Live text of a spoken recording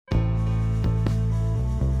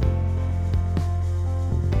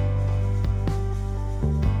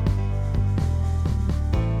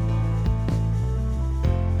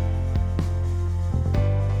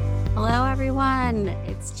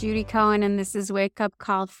It's Judy Cohen, and this is Wake Up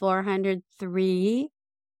Call 403.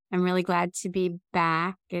 I'm really glad to be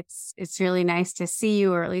back. It's really nice to see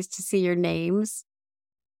you, or at least to see your names.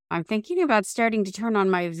 I'm thinking about starting to turn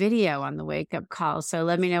on my video on the Wake Up Call, so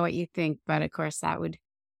let me know what you think. But of course, that would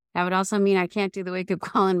also mean I can't do the Wake Up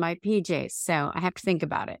Call in my PJs, so I have to think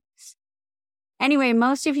about it. Anyway,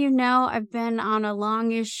 most of you know I've been on a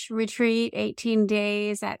longish retreat, 18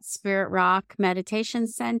 days at Spirit Rock Meditation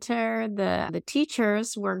Center. The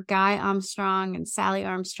teachers were Guy Armstrong and Sally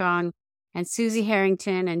Armstrong and Susie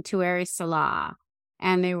Harrington and Tueri Salah,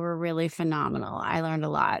 and they were really phenomenal. I learned a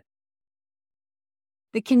lot.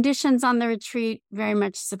 The conditions on the retreat very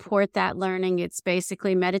much support that learning. It's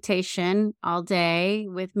basically meditation all day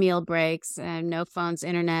with meal breaks and no phones,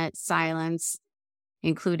 internet, silence,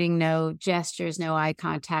 including no gestures, no eye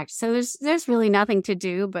contact. So there's really nothing to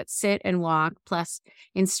do but sit and walk, plus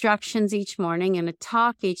instructions each morning and a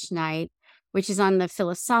talk each night, which is on the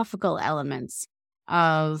philosophical elements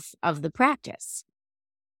of the practice.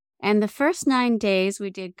 And the first 9 days, we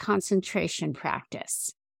did concentration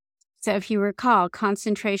practice. So if you recall,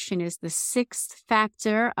 concentration is the 6th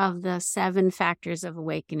factor of the 7 factors of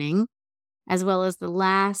awakening, as well as the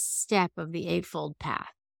last step of the Eightfold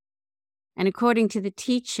Path. And according to the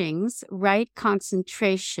teachings, right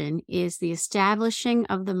concentration is the establishing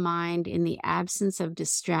of the mind in the absence of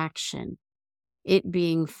distraction, it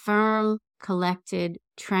being firm, collected,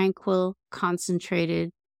 tranquil,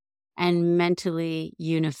 concentrated, and mentally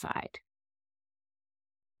unified.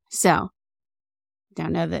 So,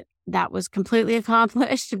 don't know that was completely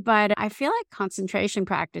accomplished, but I feel like concentration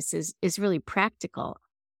practice is really practical.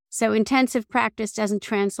 So intensive practice doesn't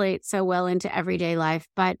translate so well into everyday life,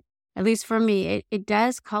 but at least for me, it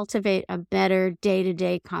does cultivate a better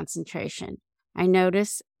day-to-day concentration. I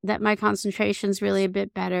notice that my concentration is really a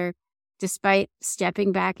bit better despite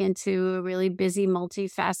stepping back into a really busy,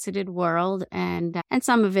 multifaceted world, and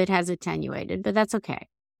some of it has attenuated, but that's okay.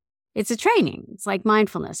 It's a training. It's like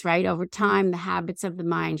mindfulness, right? Over time, the habits of the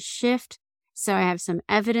mind shift. So I have some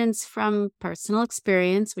evidence from personal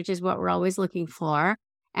experience, which is what we're always looking for,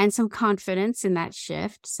 and some confidence in that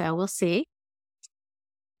shift. So we'll see.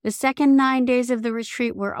 The second 9 days of the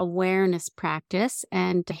retreat were awareness practice.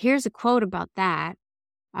 And here's a quote about that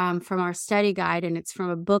from our study guide. And it's from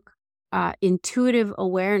a book, Intuitive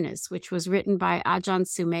Awareness, which was written by Ajahn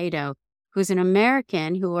Sumedho, who's an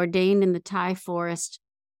American who ordained in the Thai forest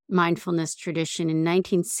mindfulness tradition in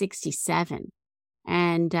 1967.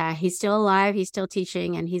 And he's still alive, he's still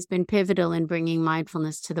teaching, and he's been pivotal in bringing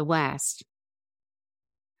mindfulness to the West.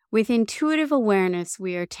 With intuitive awareness,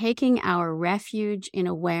 we are taking our refuge in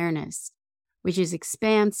awareness, which is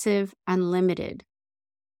expansive, unlimited.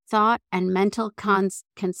 Thought and mental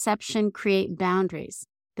conception create boundaries.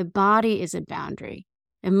 The body is a boundary.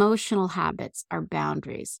 Emotional habits are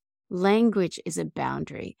boundaries. Language is a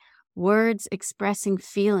boundary. Words expressing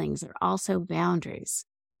feelings are also boundaries.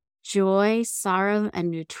 Joy, sorrow,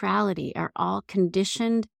 and neutrality are all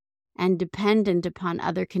conditioned and dependent upon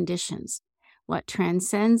other conditions. What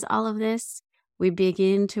transcends all of this, we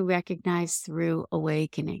begin to recognize through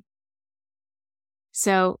awakening.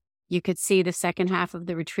 So you could see the second half of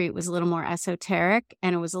the retreat was a little more esoteric,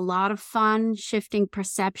 and it was a lot of fun shifting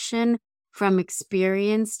perception from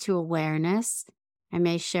experience to awareness. I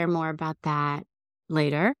may share more about that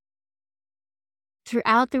later.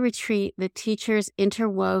 Throughout the retreat, the teachers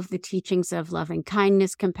interwove the teachings of loving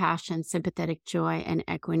kindness, compassion, sympathetic joy, and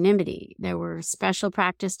equanimity. There were special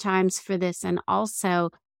practice times for this, and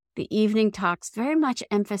also the evening talks very much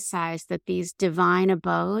emphasized that these divine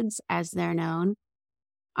abodes, as they're known,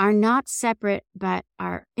 are not separate but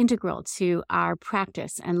are integral to our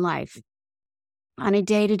practice and life. On a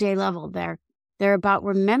day-to-day level, they're about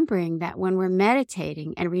remembering that when we're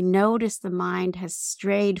meditating and we notice the mind has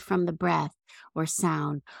strayed from the breath or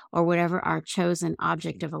sound or whatever our chosen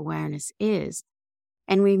object of awareness is,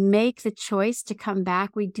 and we make the choice to come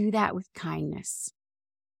back, we do that with kindness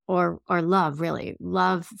or love, really.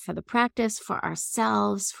 Love for the practice, for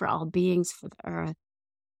ourselves, for all beings, for the earth.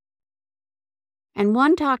 And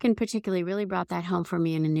one talk in particular really brought that home for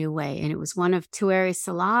me in a new way. And it was one of Tueri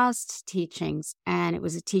Salah's teachings. And it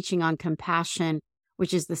was a teaching on compassion,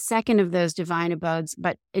 which is the second of those divine abodes.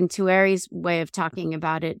 But in Tueri's way of talking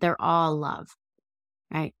about it, they're all love,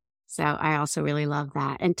 right? So I also really love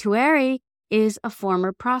that. And Tueri is a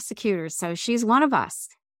former prosecutor. So she's one of us,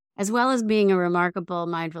 as well as being a remarkable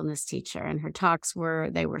mindfulness teacher. And her talks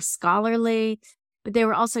were scholarly, but they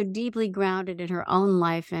were also deeply grounded in her own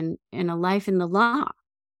life and in a life in the law.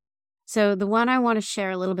 So the one I want to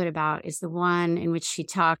share a little bit about is the one in which she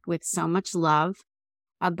talked with so much love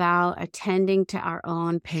about attending to our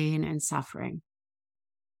own pain and suffering.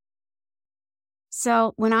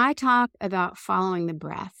 So when I talk about following the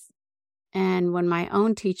breath, and when my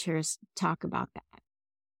own teachers talk about that,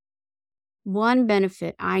 one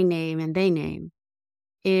benefit I name and they name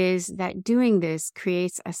is that doing this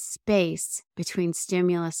creates a space between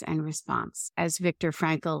stimulus and response. As Viktor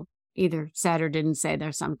Frankl either said or didn't say,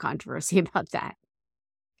 there's some controversy about that.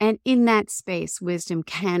 And in that space, wisdom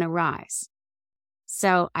can arise.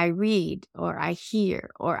 So I read or I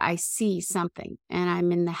hear or I see something, and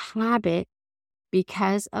I'm in the habit,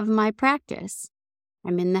 because of my practice,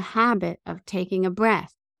 I'm in the habit of taking a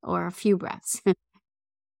breath or a few breaths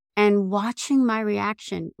and watching my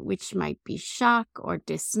reaction, which might be shock or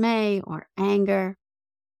dismay or anger.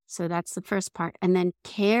 So that's the first part. And then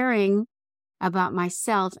caring about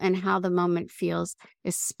myself and how the moment feels,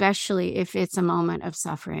 especially if it's a moment of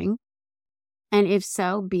suffering. And if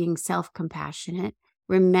so, being self-compassionate,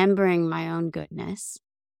 remembering my own goodness,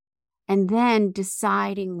 and then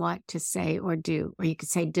deciding what to say or do, or you could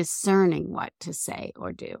say discerning what to say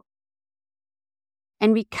or do.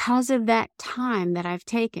 And because of that time that I've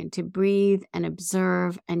taken to breathe and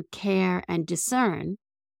observe and care and discern,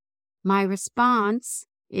 my response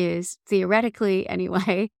is, theoretically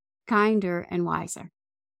anyway, kinder and wiser.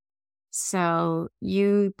 So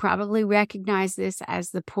you probably recognize this as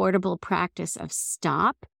the portable practice of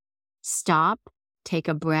stop, take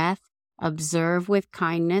a breath, observe with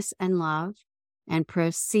kindness and love, and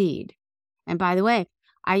proceed. And by the way,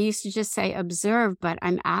 I used to just say observe, but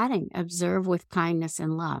I'm adding observe with kindness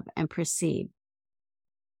and love and proceed.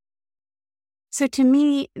 So to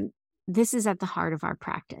me, this is at the heart of our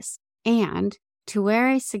practice. And to where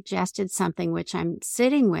I suggested something which I'm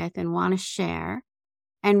sitting with and want to share,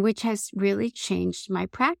 and which has really changed my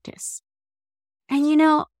practice. And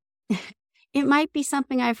it might be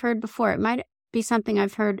something I've heard before. It might be something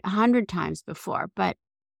I've heard 100 times before. But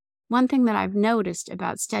one thing that I've noticed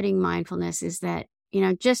about studying mindfulness is that,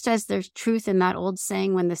 just as there's truth in that old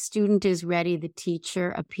saying, when the student is ready, the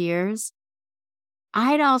teacher appears,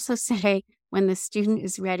 I'd also say when the student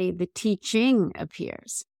is ready, the teaching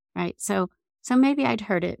appears, right? So maybe I'd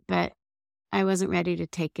heard it, but I wasn't ready to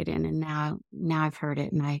take it in. And now I've heard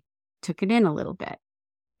it and I took it in a little bit.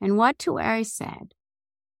 And what Tuari said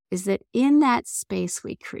is that in that space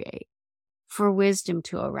we create for wisdom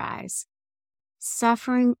to arise,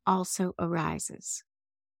 suffering also arises.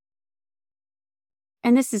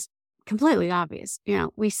 And this is completely obvious.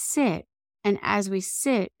 We sit, and as we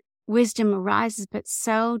sit, wisdom arises, but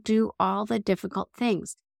so do all the difficult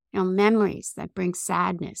things. Memories that bring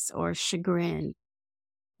sadness or chagrin,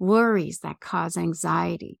 worries that cause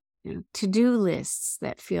anxiety, to-do lists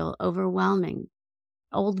that feel overwhelming,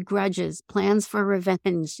 old grudges, plans for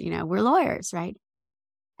revenge. We're lawyers, right?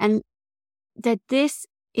 And that this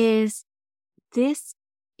is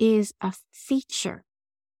a feature.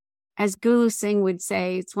 As Guru Singh would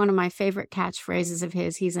say, it's one of my favorite catchphrases of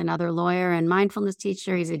his. He's another lawyer and mindfulness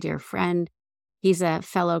teacher. He's a dear friend. He's a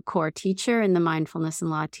fellow core teacher in the mindfulness and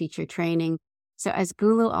law teacher training. So as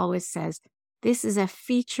Guru always says, this is a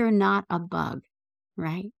feature, not a bug,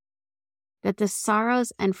 right? That the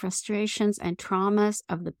sorrows and frustrations and traumas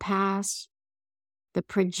of the past, the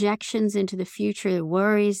projections into the future, the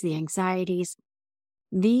worries, the anxieties,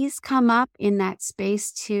 these come up in that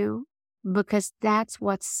space too, because that's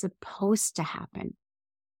what's supposed to happen.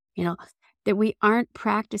 That we aren't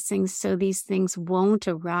practicing so these things won't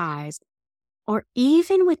arise, or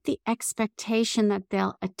even with the expectation that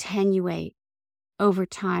they'll attenuate over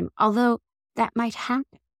time, although that might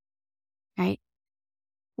happen, right?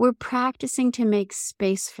 We're practicing to make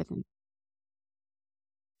space for them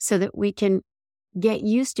so that we can get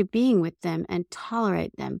used to being with them and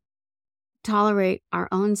tolerate them, tolerate our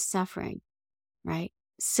own suffering, right?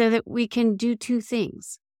 So that we can do two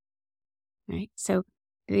things, right? So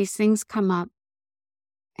these things come up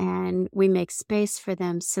and we make space for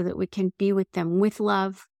them so that we can be with them with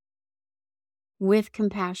love, with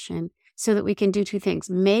compassion, so that we can do two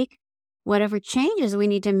things: make whatever changes we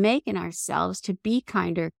need to make in ourselves to be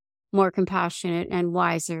kinder, more compassionate, and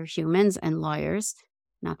wiser humans and lawyers.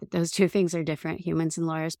 Not that those two things are different, humans and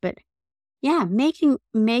lawyers, but yeah, making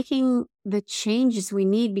the changes we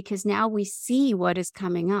need, because now we see what is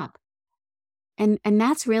coming up. And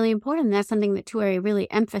that's really important. That's something that Tuari really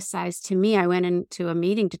emphasized to me. I went into a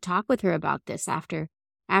meeting to talk with her about this after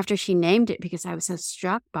she named it, because I was so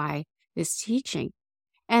struck by this teaching.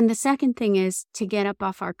 And the second thing is to get up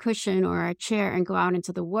off our cushion or our chair and go out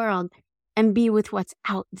into the world and be with what's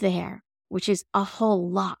out there, which is a whole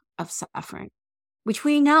lot of suffering, which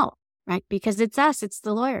we know, right? Because it's us, it's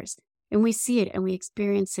the lawyers. And we see it and we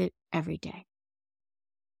experience it every day.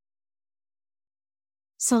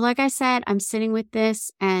 So, like I said, I'm sitting with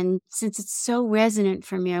this, and since it's so resonant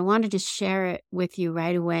for me, I wanted to share it with you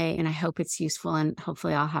right away, and I hope it's useful. And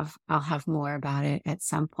hopefully, I'll have more about it at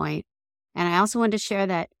some point. And I also wanted to share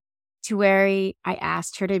that Tueri, I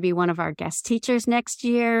asked her to be one of our guest teachers next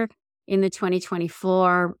year in the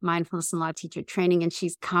 2024 Mindfulness and Law Teacher Training, and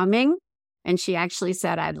she's coming. And she actually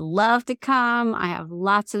said, "I'd love to come. I have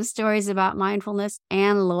lots of stories about mindfulness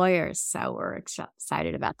and lawyers." So we're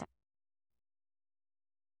excited about that.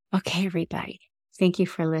 Okay, everybody. Thank you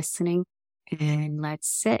for listening, and let's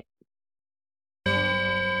sit.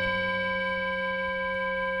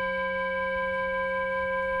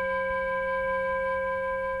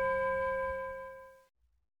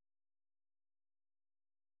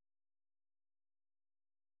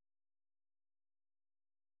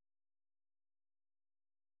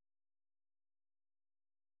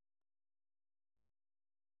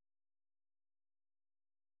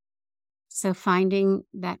 So, finding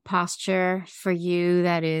that posture for you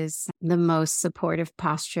that is the most supportive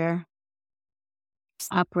posture,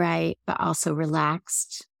 upright, but also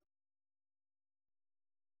relaxed.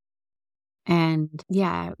 And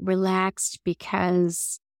yeah, relaxed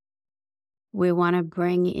because we want to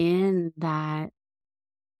bring in that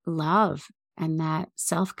love and that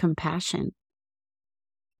self compassion.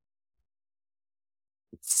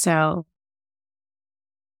 So,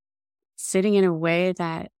 sitting in a way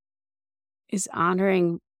that is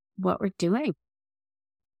honoring what we're doing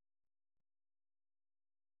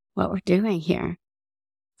here,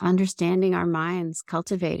 understanding our minds,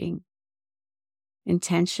 cultivating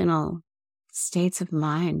intentional states of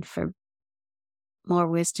mind for more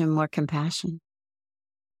wisdom, more compassion.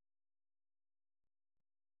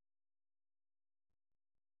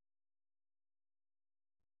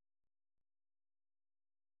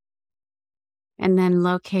 And then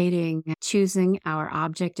choosing our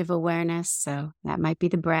object of awareness. So that might be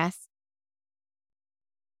the breath,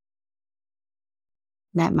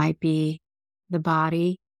 that might be the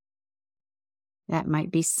body, that might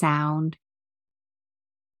be sound.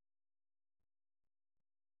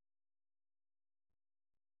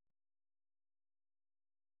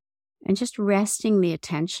 And just resting the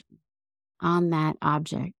attention on that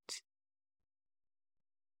object.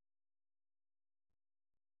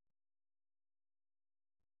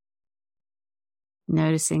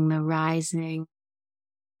 Noticing the rising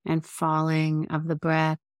and falling of the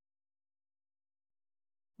breath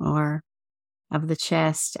or of the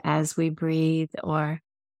chest as we breathe, or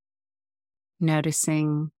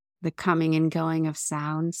noticing the coming and going of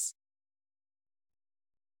sounds.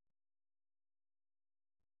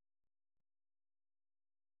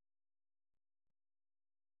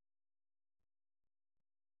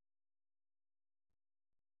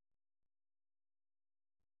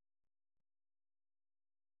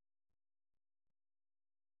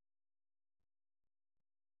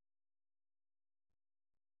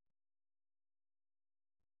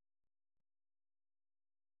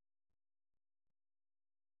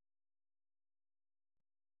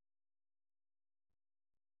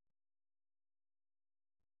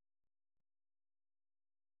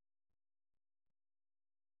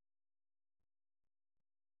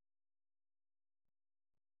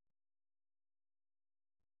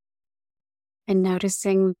 And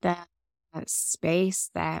noticing that space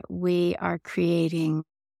that we are creating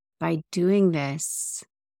by doing this,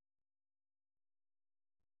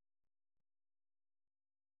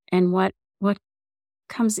 and what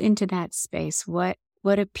comes into that space, what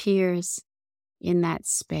appears in that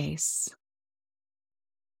space.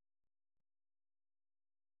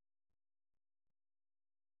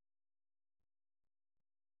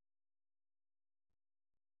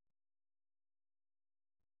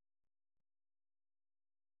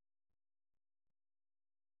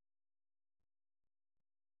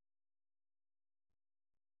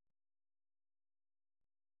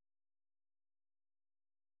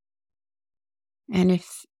 And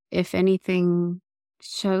if anything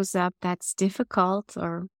shows up that's difficult,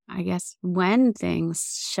 or I guess when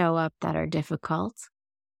things show up that are difficult,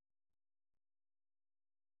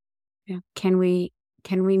 yeah, can we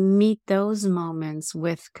meet those moments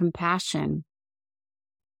with compassion,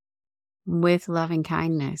 with loving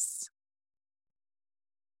kindness?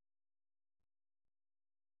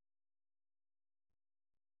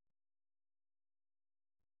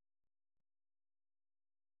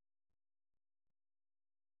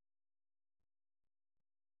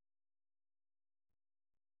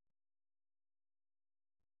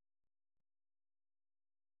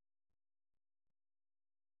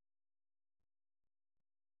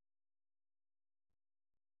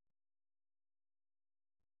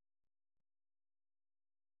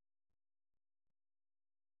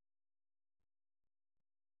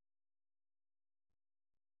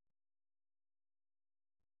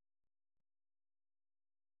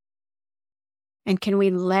 And can we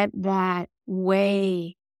let that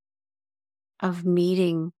way of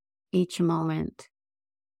meeting each moment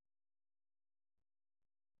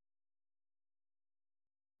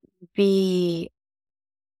be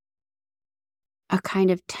a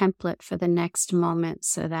kind of template for the next moment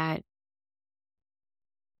so that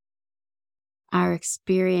our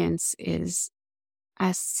experience is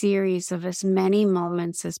a series of as many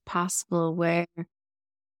moments as possible where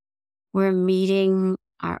we're meeting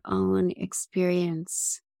our own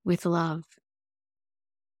experience with love.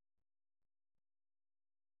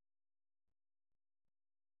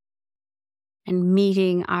 And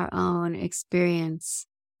meeting our own experience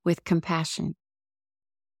with compassion.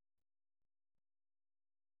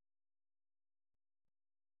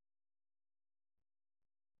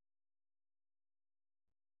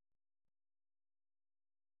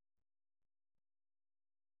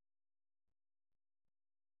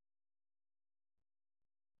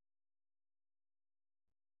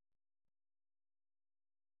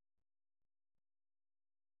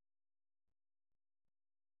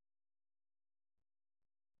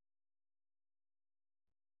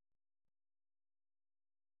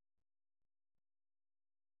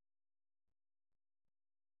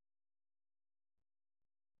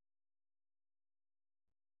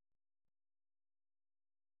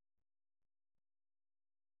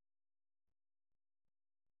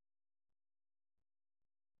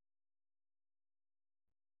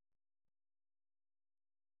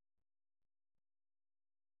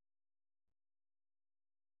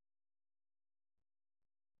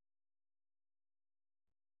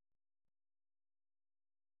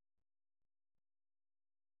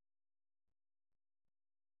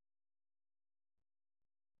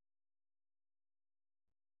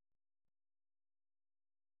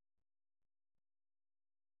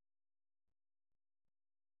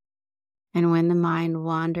 And when the mind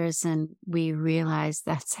wanders and we realize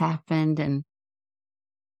that's happened and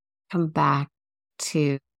come back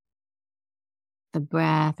to the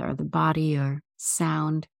breath or the body or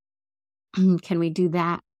sound, can we do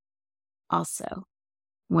that also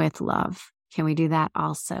with love? Can we do that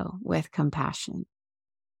also with compassion?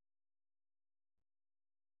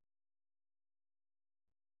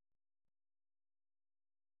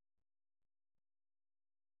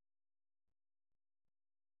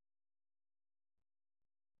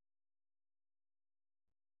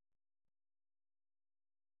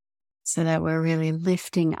 So that we're really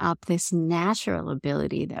lifting up this natural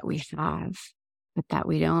ability that we have, but that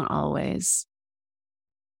we don't always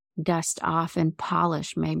dust off and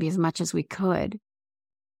polish maybe as much as we could.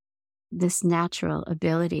 This natural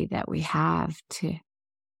ability that we have to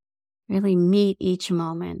really meet each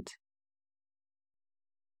moment,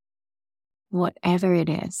 whatever it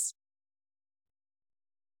is.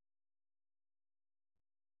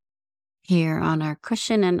 Here on our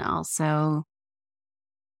cushion and also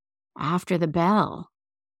after the bell,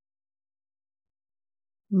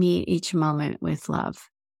 meet each moment with love.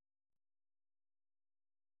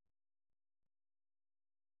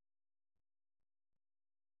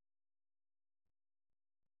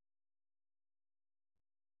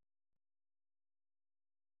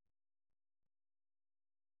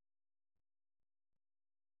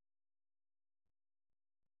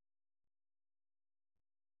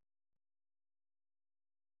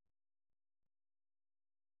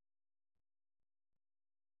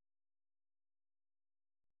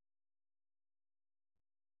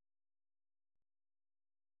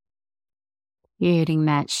 Creating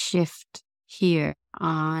that shift here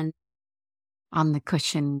on the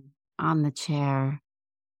cushion, on the chair,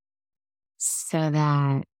 so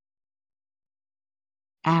that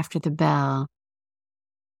after the bell,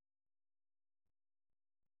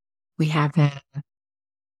 we have a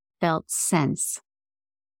felt sense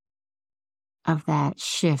of that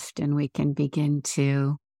shift and we can begin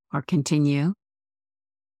to, or continue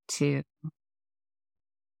to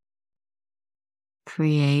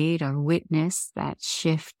create or witness that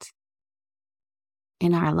shift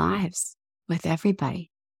in our lives with everybody,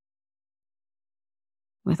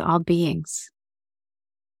 with all beings,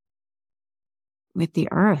 with the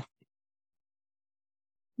earth.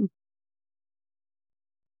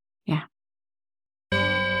 Yeah.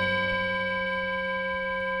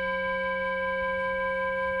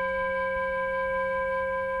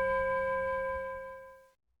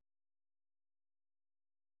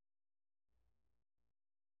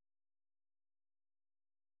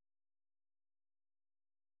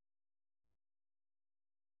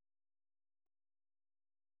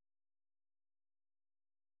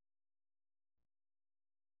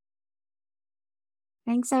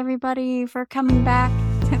 Thanks everybody for coming back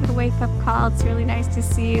to the a wake-up call. It's really nice to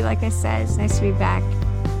see you. Like I said, it's nice to be back.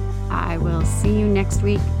 I will see you next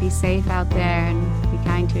week. Be safe out there and be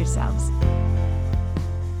kind to yourselves.